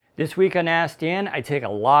This week on Ask Dan, I take a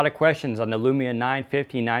lot of questions on the Lumia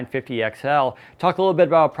 950, 950 XL, talk a little bit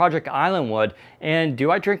about Project Islandwood, and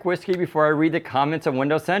do I drink whiskey before I read the comments on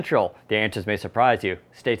Windows Central? The answers may surprise you.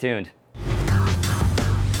 Stay tuned.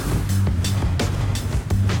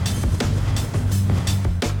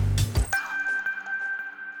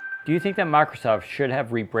 Do you think that Microsoft should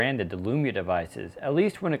have rebranded the Lumia devices, at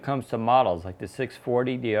least when it comes to models like the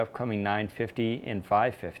 640, the upcoming 950, and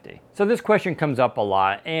 550? So this question comes up a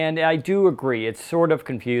lot, and I do agree, it's sort of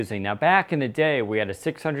confusing. Now back in the day, we had a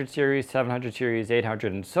 600 series, 700 series,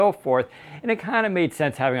 800, and so forth, and it kind of made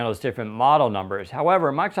sense having all those different model numbers.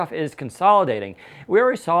 However, Microsoft is consolidating. We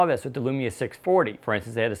already saw this with the Lumia 640. For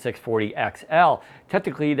instance, they had a 640 XL.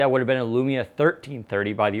 Technically, that would have been a Lumia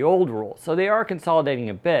 1330 by the old rule. So they are consolidating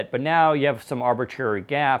a bit, but now you have some arbitrary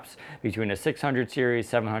gaps between a 600 series,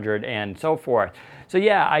 700, and so forth. So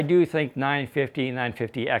yeah, I do think 950,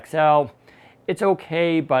 950 XL, it's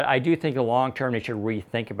okay, but I do think in the long term they should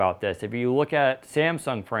rethink about this. If you look at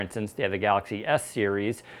Samsung, for instance, they have the Galaxy S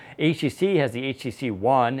series. HTC has the HTC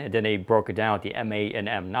One, and then they broke it down with the M8 and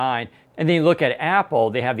M9. And then you look at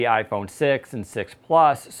Apple, they have the iPhone 6 and 6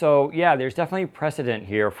 Plus. So yeah, there's definitely precedent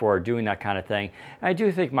here for doing that kind of thing. And I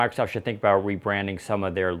do think Microsoft should think about rebranding some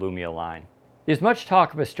of their Lumia line. There's much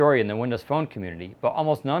talk of Astoria in the Windows Phone community, but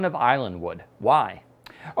almost none of Islandwood. Why?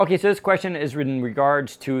 Okay, so this question is in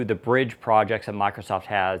regards to the bridge projects that Microsoft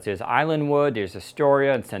has. There's Islandwood, there's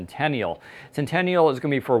Astoria, and Centennial. Centennial is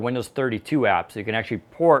going to be for Windows 32 apps. So you can actually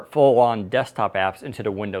port full-on desktop apps into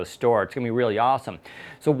the Windows Store. It's going to be really awesome.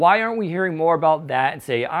 So why aren't we hearing more about that and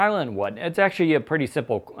say Islandwood? It's actually a pretty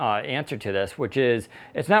simple answer to this, which is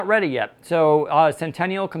it's not ready yet. So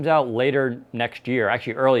Centennial comes out later next year,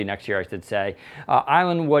 actually early next year, I should say.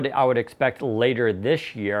 Islandwood, I would expect later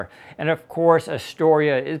this year. And of course,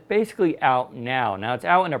 Astoria is basically out now. Now it's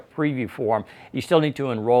out in a preview form. You still need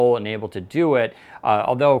to enroll and able to do it,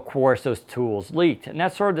 although of course those tools leaked. And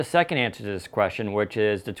that's sort of the second answer to this question, which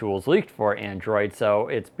is the tools leaked for Android, so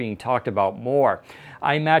it's being talked about more.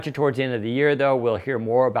 I imagine towards the end of the year though, we'll hear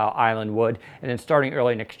more about Islandwood, and then starting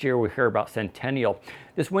early next year, we'll hear about Centennial.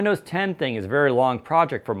 This Windows 10 thing is a very long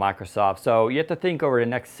project for Microsoft, so you have to think over the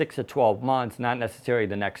next 6 to 12 months, not necessarily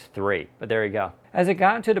the next 3, but there you go. Has it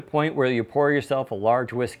gotten to the point where you pour yourself a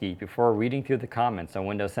large whiskey before reading through the comments on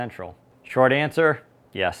Windows Central? Short answer,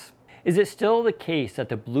 yes. Is it still the case that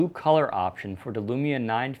the blue color option for the Lumia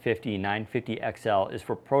 950, 950 XL is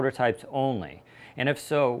for prototypes only? And if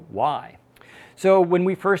so, why? So when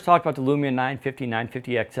we first talked about the Lumia 950,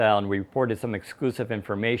 950 XL and we reported some exclusive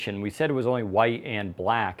information, we said it was only white and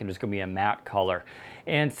black and it was going to be a matte color.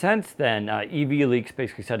 And since then, EV-Leaks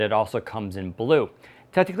basically said it also comes in blue.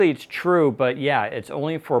 Technically it's true, but yeah, it's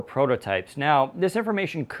only for prototypes. Now, this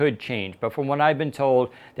information could change, but from what I've been told,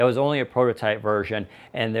 that was only a prototype version,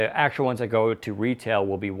 and the actual ones that go to retail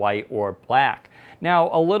will be white or black.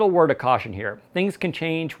 Now, a little word of caution here. Things can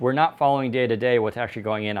change. We're not following day to day what's actually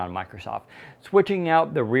going in on Microsoft. Switching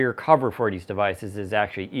out the rear cover for these devices is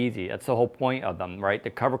actually easy. That's the whole point of them, right?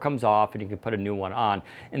 The cover comes off and you can put a new one on.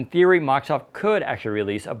 In theory, Microsoft could actually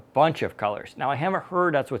release a bunch of colors. Now, I haven't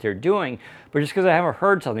heard that's what they're doing, but just because I haven't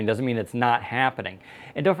heard something doesn't mean it's not happening.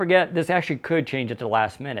 And don't forget, this actually could change at the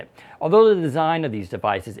last minute. Although the design of these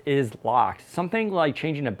devices is locked, something like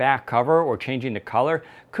changing the back cover or changing the color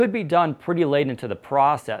could be done pretty late into the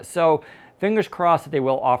process. So fingers crossed that they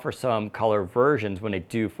will offer some color versions when they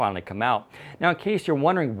do finally come out. Now, in case you're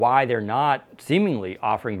wondering why they're not seemingly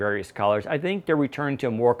offering various colors, I think they're returning to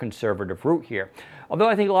a more conservative route here. Although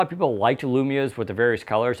I think a lot of people liked Lumias with the various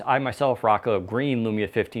colors, I myself rock a green Lumia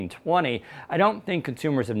 1520, I don't think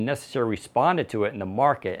consumers have necessarily responded to it in the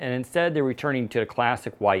market, and instead they're returning to the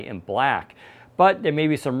classic white and black. But there may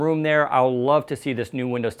be some room there. I would love to see this new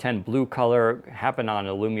Windows 10 blue color happen on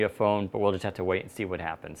a Lumia phone, but we'll just have to wait and see what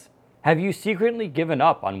happens. Have you secretly given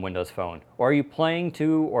up on Windows Phone? Or are you playing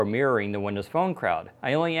to or mirroring the Windows Phone crowd?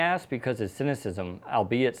 I only ask because its cynicism,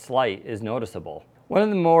 albeit slight, is noticeable. One of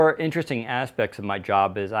the more interesting aspects of my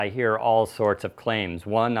job is I hear all sorts of claims.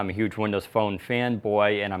 One, I'm a huge Windows Phone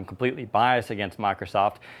fanboy and I'm completely biased against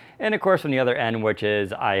Microsoft. And of course on the other end, which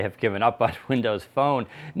is I have given up on Windows Phone.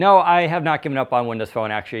 No, I have not given up on Windows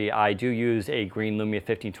Phone. Actually, I do use a green Lumia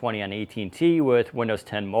 1520 on AT&T with Windows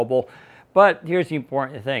 10 Mobile. But here's the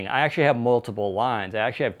important thing. I actually have multiple lines. I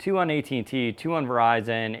actually have 2 on AT&T, 2 on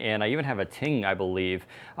Verizon, and I even have a Ting, I believe.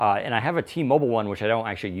 And I have a T-Mobile one, which I don't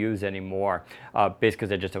actually use anymore, basically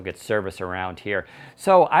because I just don't get service around here.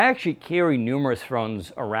 So I actually carry numerous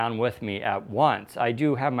phones around with me at once. I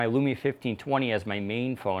do have my Lumia 1520 as my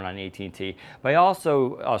main phone on AT&T, but I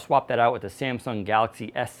also swap that out with the Samsung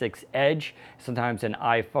Galaxy S6 Edge, sometimes an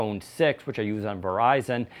iPhone 6, which I use on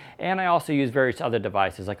Verizon, and I also use various other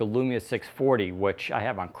devices like a Lumia 640, which I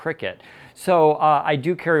have on Cricket. So I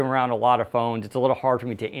do carry around a lot of phones. It's a little hard for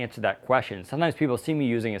me to answer that question. Sometimes people see me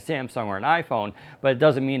using a Samsung or an iPhone, but it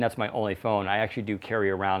doesn't mean that's my only phone. I actually do carry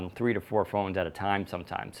around 3 to 4 phones at a time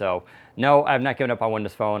sometimes. So no, I've not given up on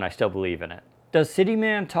Windows Phone. I still believe in it. Does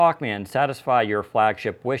CityMan TalkMan satisfy your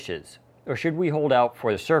flagship wishes, or should we hold out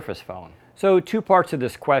for the Surface phone? So 2 parts of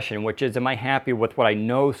this question, which is, am I happy with what I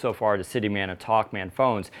know so far of the CityMan and TalkMan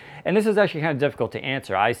phones? And this is actually kind of difficult to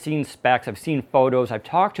answer. I've seen specs, I've seen photos, I've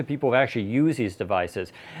talked to people who actually use these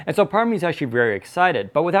devices. And so part of me is actually very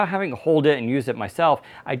excited, but without having to hold it and use it myself,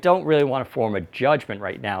 I don't really want to form a judgment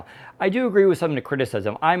right now. I do agree with some of the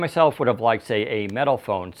criticism. I myself would have liked, say, a metal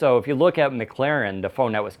phone. So if you look at McLaren, the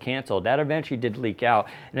phone that was canceled, that eventually did leak out,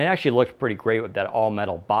 and it actually looked pretty great with that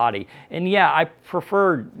all-metal body. And yeah, I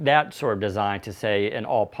prefer that sort of design to, say, an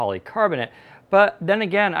all-polycarbonate. But then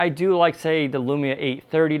again, I do like, say, the Lumia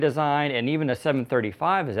 830 design, and even the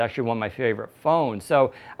 735 is actually one of my favorite phones.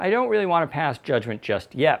 So I don't really want to pass judgment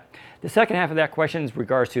just yet. The second half of that question is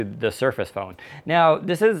regards to the Surface phone. Now,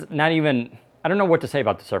 this is not even... I don't know what to say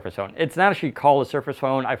about the Surface phone. It's not actually called a Surface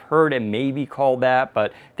phone. I've heard it may be called that,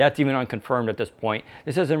 but that's even unconfirmed at this point.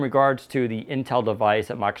 This is in regards to the Intel device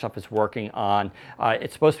that Microsoft is working on.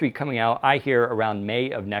 It's supposed to be coming out, I hear, around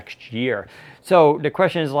May of next year. So the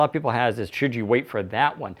question is, a lot of people has is, should you wait for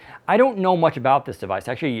that one? I don't know much about this device.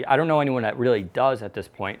 Actually, I don't know anyone that really does at this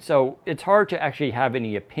point. So it's hard to actually have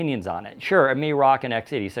any opinions on it. Sure, it may rock an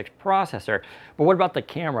x86 processor, but what about the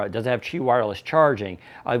camera? Does it have Qi wireless charging?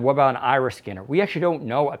 What about an iris scanner? We actually don't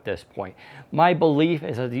know at this point. My belief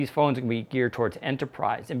is that these phones are going to be geared towards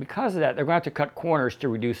enterprise, and because of that, they're going to have to cut corners to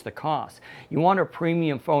reduce the cost. You want a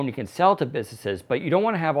premium phone you can sell to businesses, but you don't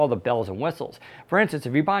want to have all the bells and whistles. For instance,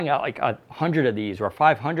 if you're buying out like 100 of these or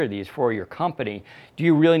 500 of these for your company, do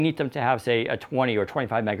you really need them to have, say, a 20 or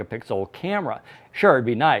 25 megapixel camera? Sure, it'd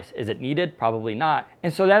be nice. Is it needed? Probably not.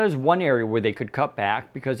 And so that is one area where they could cut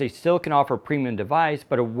back, because they still can offer a premium device,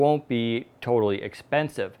 but it won't be totally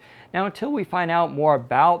expensive. Now, until we find out more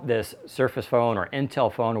about this Surface phone or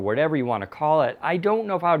Intel phone or whatever you want to call it, I don't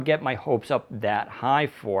know if I would get my hopes up that high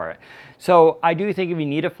for it. So I do think if you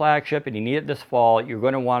need a flagship and you need it this fall, you're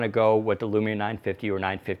going to want to go with the Lumia 950 or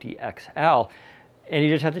 950 XL. And you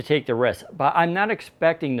just have to take the risk. But I'm not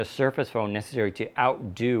expecting the Surface phone necessarily to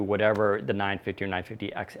outdo whatever the 950 or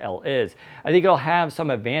 950 XL is. I think it'll have some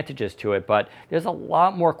advantages to it, but there's a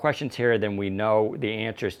lot more questions here than we know the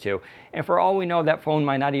answers to. And for all we know, that phone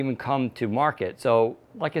might not even come to market. So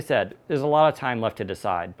like I said, there's a lot of time left to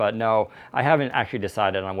decide. But no, I haven't actually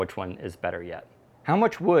decided on which one is better yet. How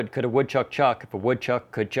much wood could a woodchuck chuck if a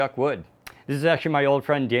woodchuck could chuck wood? This is actually my old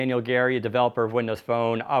friend Daniel Gary, a developer of Windows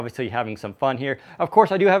Phone, obviously having some fun here. Of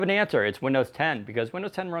course, I do have an answer. It's Windows 10, because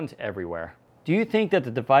Windows 10 runs everywhere. Do you think that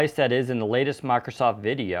the device that is in the latest Microsoft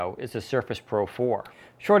video is the Surface Pro 4?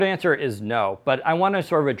 Short answer is no, but I want to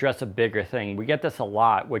sort of address a bigger thing. We get this a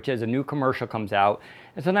lot, which is a new commercial comes out,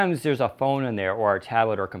 and sometimes there's a phone in there or a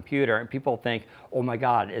tablet or computer, and people think, oh my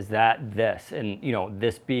God, is that this? And you know,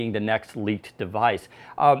 this being the next leaked device.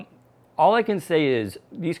 All I can say is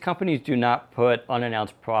these companies do not put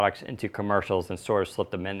unannounced products into commercials and sort of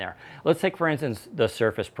slip them in there. Let's take, for instance, the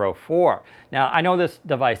Surface Pro 4. Now, I know this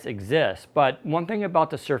device exists, but one thing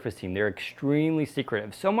about the Surface team, they're extremely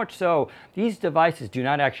secretive. So much so, these devices do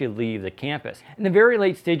not actually leave the campus. In the very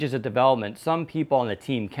late stages of development, some people on the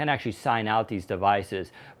team can actually sign out these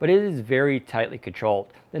devices, but it is very tightly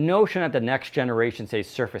controlled. The notion that the next generation, say,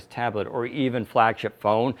 Surface tablet or even flagship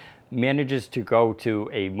phone manages to go to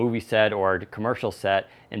a movie set or a commercial set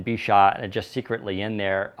and be shot and just secretly in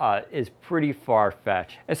there is pretty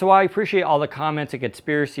far-fetched. And so I appreciate all the comments and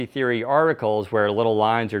conspiracy theory articles where little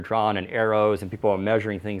lines are drawn and arrows and people are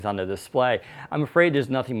measuring things on the display. I'm afraid there's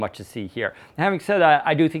nothing much to see here. And having said that,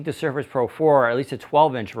 I do think the Surface Pro 4, or at least a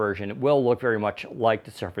 12-inch version, will look very much like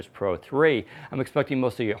the Surface Pro 3. I'm expecting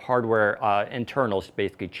mostly hardware internals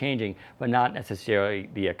basically changing, but not necessarily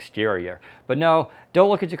the exterior. But no, don't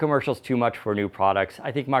look into commercials commercials too much for new products.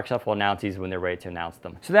 I think Microsoft will announce these when they're ready to announce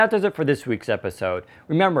them. So that does it for this week's episode.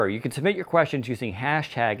 Remember, you can submit your questions using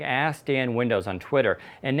hashtag AskDanWindows on Twitter,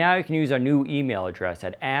 and now you can use our new email address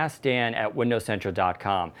at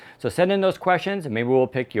askdan@windowscentral.com. So send in those questions and maybe we'll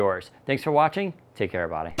pick yours. Thanks for watching. Take care,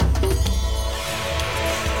 everybody.